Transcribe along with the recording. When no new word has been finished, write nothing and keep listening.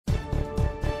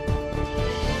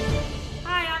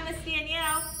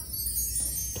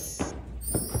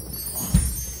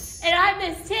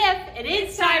Miss Tiff, and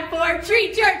it's time for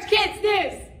Treat Church Kids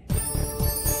News.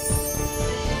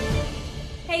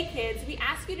 Hey kids, we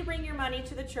ask you to bring your money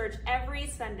to the church every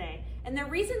Sunday. And the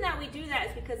reason that we do that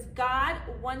is because God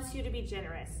wants you to be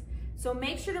generous. So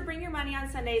make sure to bring your money on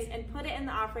Sundays and put it in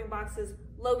the offering boxes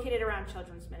located around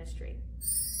children's ministry.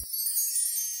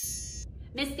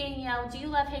 Miss Danielle, do you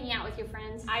love hanging out with your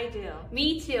friends? I do.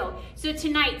 Me too. So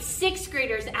tonight, 6th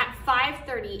graders at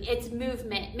 5:30, it's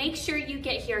movement. Make sure you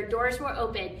get here. Doors will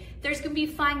open. There's going to be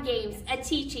fun games, a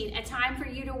teaching, a time for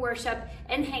you to worship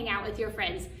and hang out with your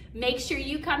friends. Make sure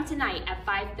you come tonight at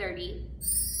 5:30.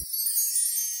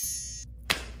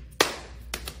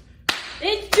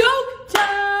 It's joke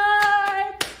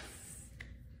time!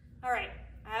 All right,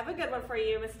 I have a good one for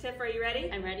you. Miss Tiff, are you ready?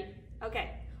 I'm ready.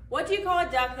 Okay. What do you call a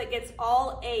duck that gets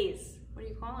all A's? What do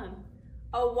you call him?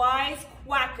 A wise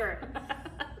quacker.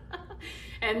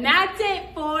 And that's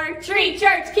it for Treat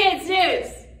Church Kids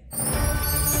News.